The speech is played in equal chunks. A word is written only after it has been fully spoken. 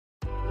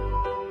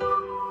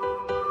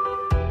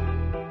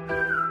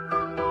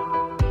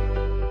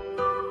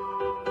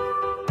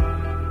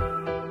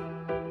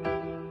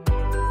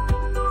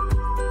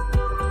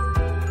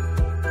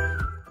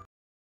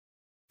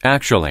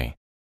Actually.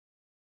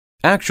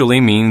 Actually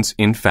means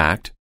in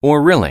fact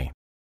or really.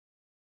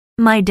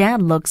 My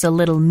dad looks a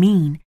little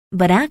mean,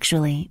 but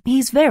actually,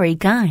 he's very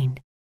kind.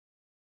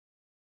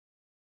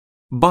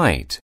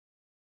 Bite.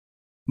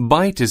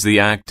 Bite is the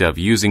act of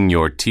using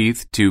your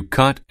teeth to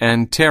cut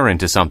and tear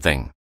into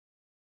something.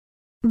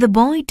 The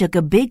boy took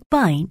a big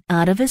bite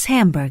out of his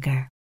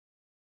hamburger.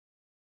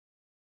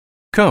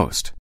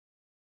 Coast.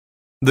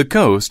 The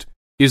coast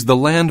is the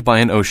land by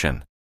an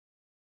ocean.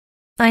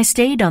 I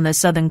stayed on the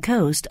southern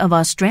coast of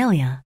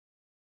Australia.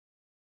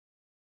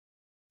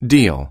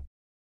 Deal.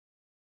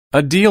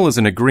 A deal is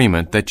an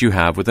agreement that you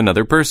have with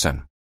another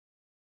person.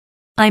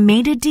 I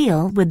made a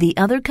deal with the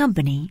other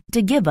company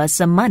to give us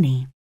some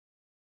money.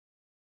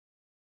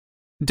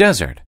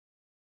 Desert.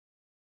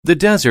 The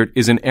desert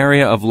is an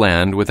area of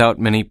land without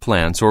many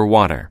plants or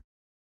water.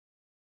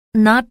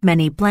 Not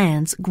many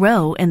plants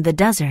grow in the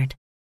desert.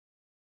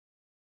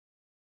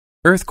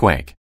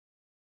 Earthquake.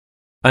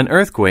 An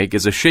earthquake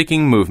is a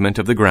shaking movement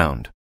of the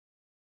ground.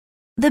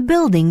 The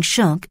building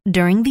shook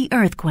during the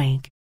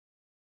earthquake.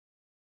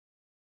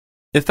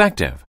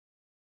 Effective.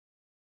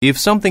 If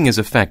something is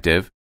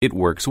effective, it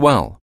works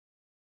well.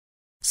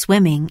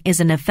 Swimming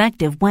is an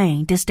effective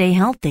way to stay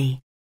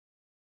healthy.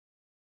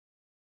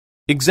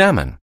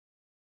 Examine.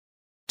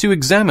 To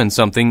examine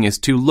something is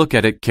to look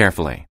at it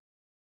carefully.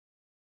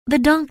 The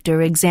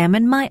doctor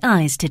examined my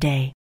eyes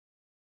today.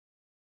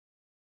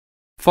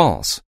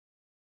 False.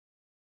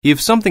 If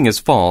something is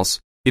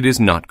false, it is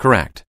not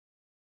correct.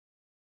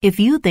 If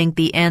you think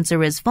the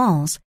answer is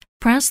false,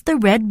 press the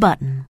red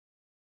button.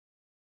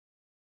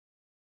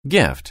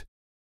 Gift.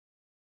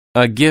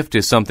 A gift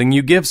is something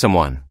you give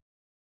someone.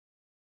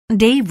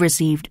 Dave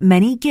received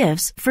many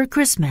gifts for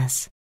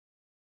Christmas.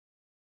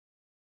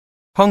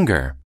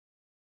 Hunger.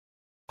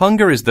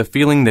 Hunger is the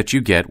feeling that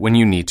you get when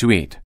you need to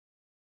eat.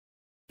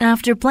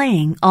 After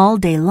playing all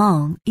day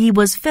long, he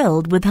was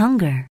filled with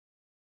hunger.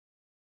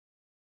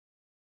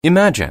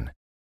 Imagine.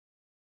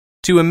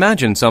 To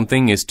imagine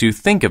something is to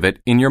think of it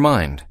in your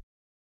mind.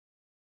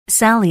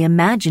 Sally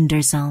imagined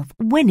herself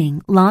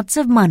winning lots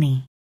of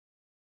money.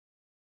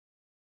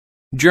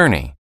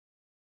 Journey.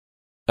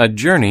 A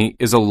journey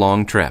is a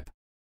long trip.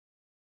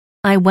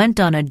 I went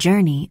on a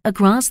journey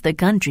across the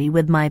country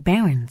with my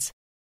parents.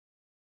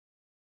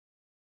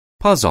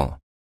 Puzzle.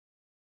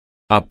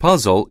 A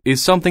puzzle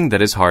is something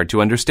that is hard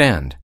to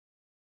understand.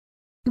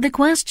 The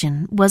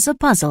question was a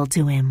puzzle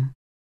to him.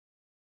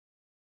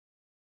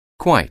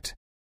 Quite.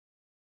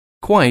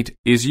 Quite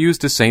is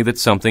used to say that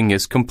something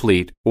is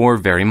complete or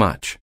very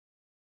much.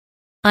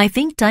 I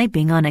think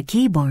typing on a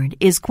keyboard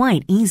is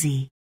quite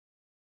easy.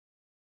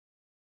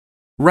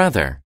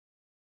 Rather.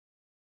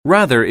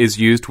 Rather is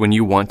used when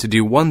you want to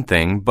do one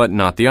thing but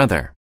not the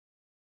other.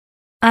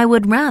 I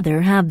would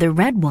rather have the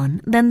red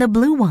one than the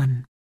blue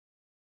one.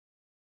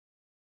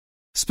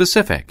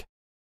 Specific.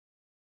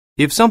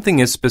 If something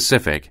is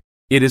specific,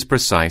 it is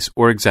precise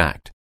or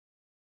exact.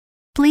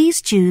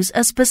 Please choose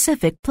a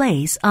specific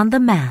place on the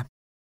map.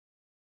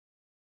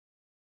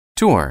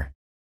 Tour.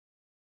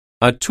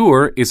 A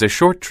tour is a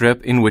short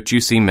trip in which you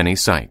see many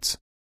sights.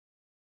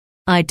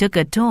 I took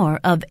a tour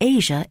of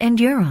Asia and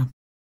Europe.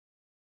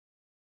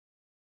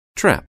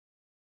 Trip.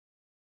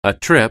 A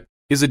trip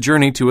is a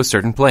journey to a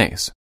certain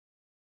place.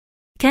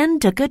 Ken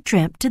took a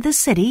trip to the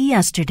city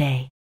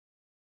yesterday.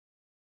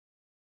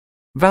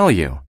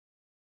 Value.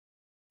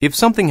 If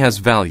something has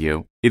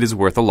value, it is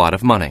worth a lot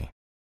of money.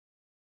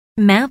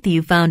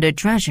 Matthew found a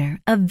treasure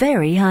of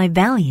very high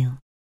value.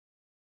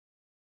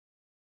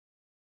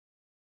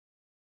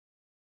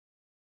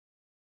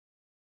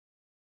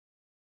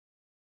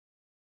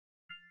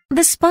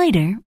 The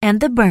spider and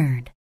the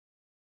bird.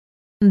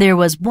 There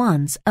was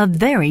once a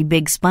very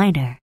big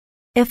spider.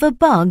 If a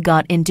bug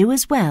got into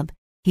his web,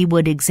 he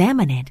would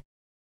examine it.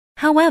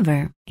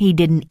 However, he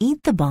didn't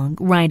eat the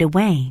bug right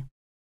away.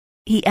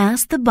 He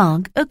asked the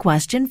bug a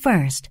question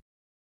first.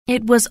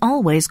 It was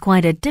always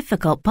quite a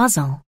difficult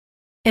puzzle.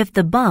 If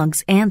the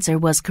bug's answer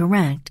was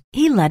correct,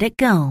 he let it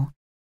go.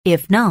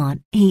 If not,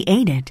 he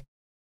ate it.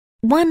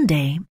 One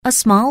day, a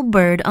small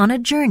bird on a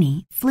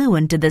journey flew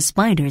into the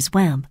spider's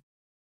web.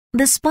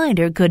 The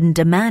spider couldn't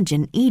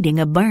imagine eating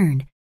a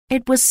bird.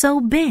 It was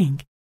so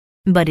big.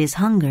 But his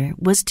hunger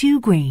was too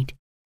great.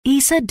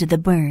 He said to the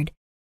bird,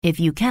 "If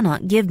you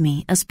cannot give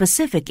me a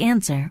specific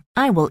answer,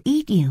 I will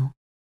eat you."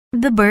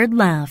 The bird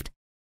laughed.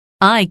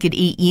 "I could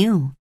eat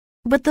you."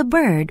 But the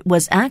bird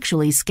was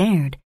actually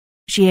scared.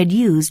 She had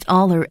used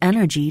all her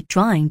energy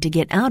trying to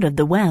get out of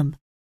the web.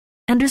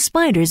 And a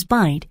spider's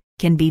bite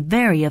can be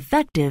very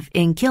effective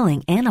in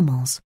killing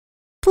animals.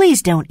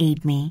 "Please don't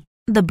eat me,"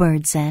 the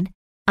bird said.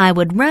 "I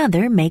would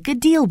rather make a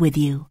deal with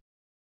you."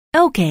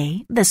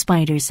 "Okay," the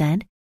spider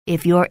said.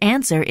 "If your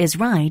answer is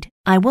right,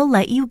 I will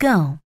let you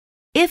go.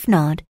 If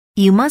not,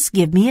 you must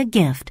give me a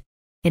gift.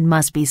 It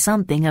must be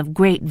something of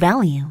great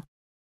value."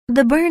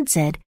 The bird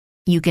said,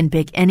 "You can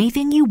pick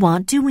anything you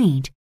want to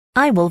eat.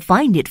 I will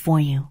find it for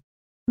you."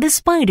 The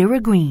spider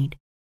agreed.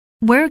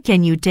 "Where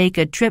can you take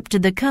a trip to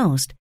the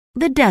coast,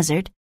 the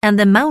desert, and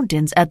the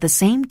mountains at the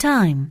same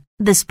time?"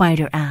 the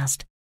spider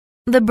asked.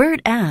 The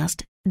bird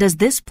asked, "Does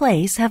this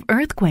place have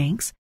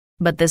earthquakes?"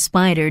 But the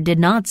spider did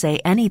not say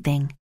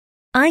anything.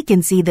 "I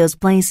can see those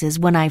places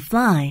when I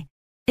fly.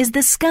 Is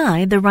the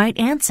sky the right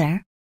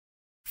answer?"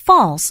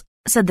 "False,"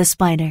 said the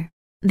spider.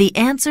 "The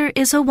answer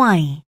is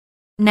Hawaii.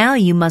 Now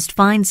you must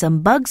find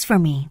some bugs for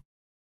me."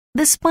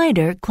 The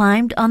spider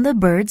climbed on the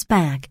bird's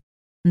back.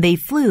 They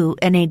flew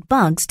and ate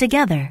bugs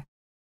together.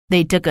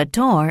 They took a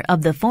tour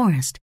of the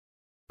forest.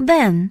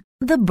 Then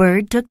the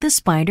bird took the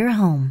spider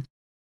home.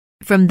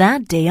 From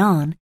that day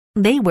on,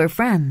 they were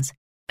friends,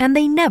 and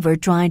they never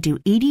tried to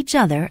eat each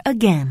other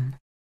again.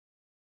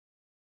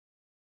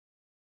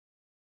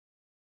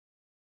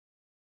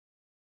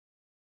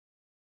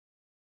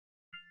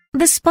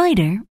 The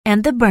Spider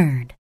and the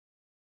Bird.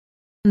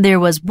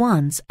 There was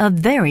once a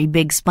very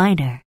big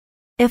spider.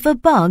 If a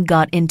bug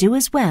got into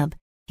his web,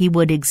 he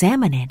would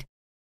examine it.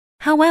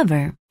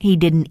 However, he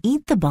didn't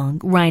eat the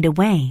bug right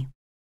away.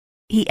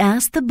 He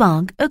asked the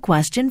bug a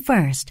question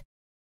first.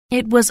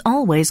 It was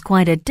always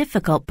quite a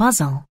difficult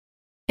puzzle.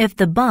 If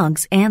the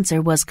bug's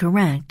answer was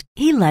correct,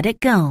 he let it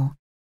go.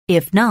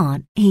 If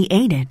not, he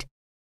ate it.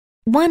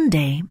 One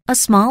day, a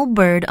small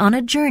bird on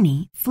a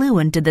journey flew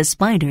into the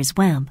spider's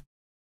web.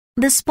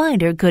 The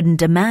spider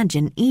couldn't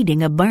imagine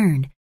eating a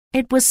bird.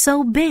 It was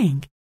so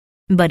big.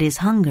 But his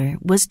hunger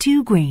was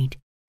too great.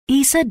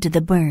 He said to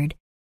the bird,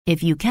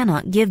 "If you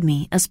cannot give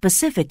me a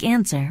specific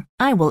answer,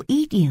 I will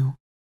eat you."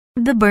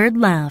 The bird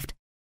laughed.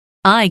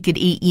 "I could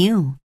eat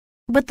you."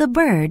 But the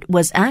bird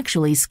was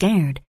actually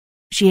scared.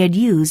 She had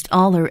used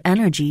all her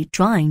energy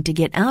trying to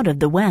get out of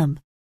the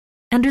web.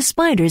 And a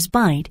spider's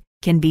bite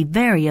can be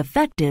very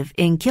effective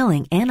in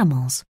killing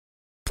animals.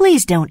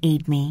 "Please don't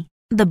eat me,"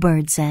 the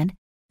bird said.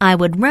 "I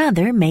would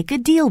rather make a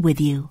deal with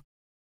you."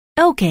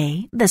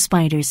 "Okay," the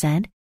spider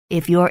said.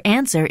 "If your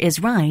answer is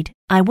right,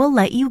 I will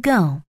let you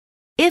go.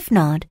 If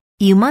not,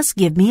 you must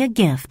give me a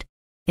gift.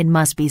 It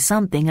must be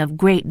something of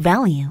great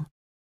value."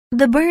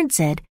 The bird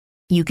said,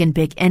 "You can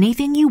pick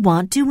anything you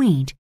want to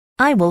eat.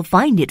 I will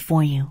find it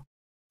for you."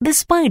 The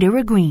spider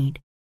agreed.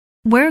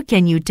 "Where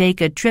can you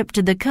take a trip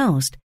to the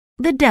coast,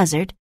 the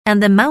desert,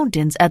 and the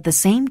mountains at the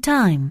same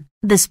time?"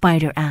 the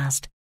spider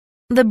asked.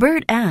 The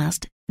bird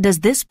asked, "Does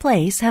this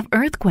place have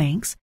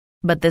earthquakes?"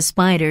 But the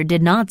spider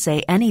did not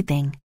say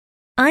anything.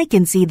 "I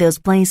can see those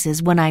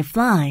places when I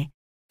fly.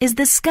 Is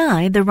the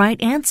sky the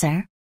right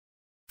answer?"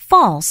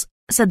 "False,"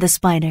 said the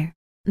spider.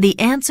 "The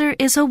answer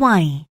is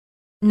Hawaii.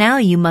 Now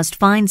you must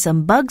find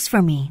some bugs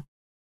for me."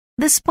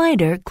 The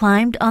spider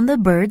climbed on the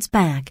bird's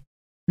back.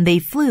 They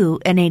flew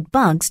and ate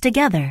bugs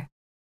together.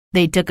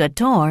 They took a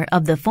tour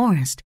of the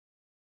forest.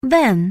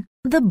 Then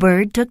the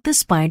bird took the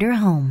spider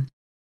home.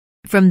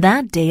 From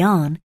that day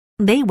on,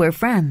 they were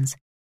friends,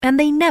 and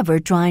they never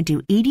tried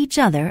to eat each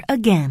other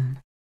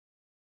again.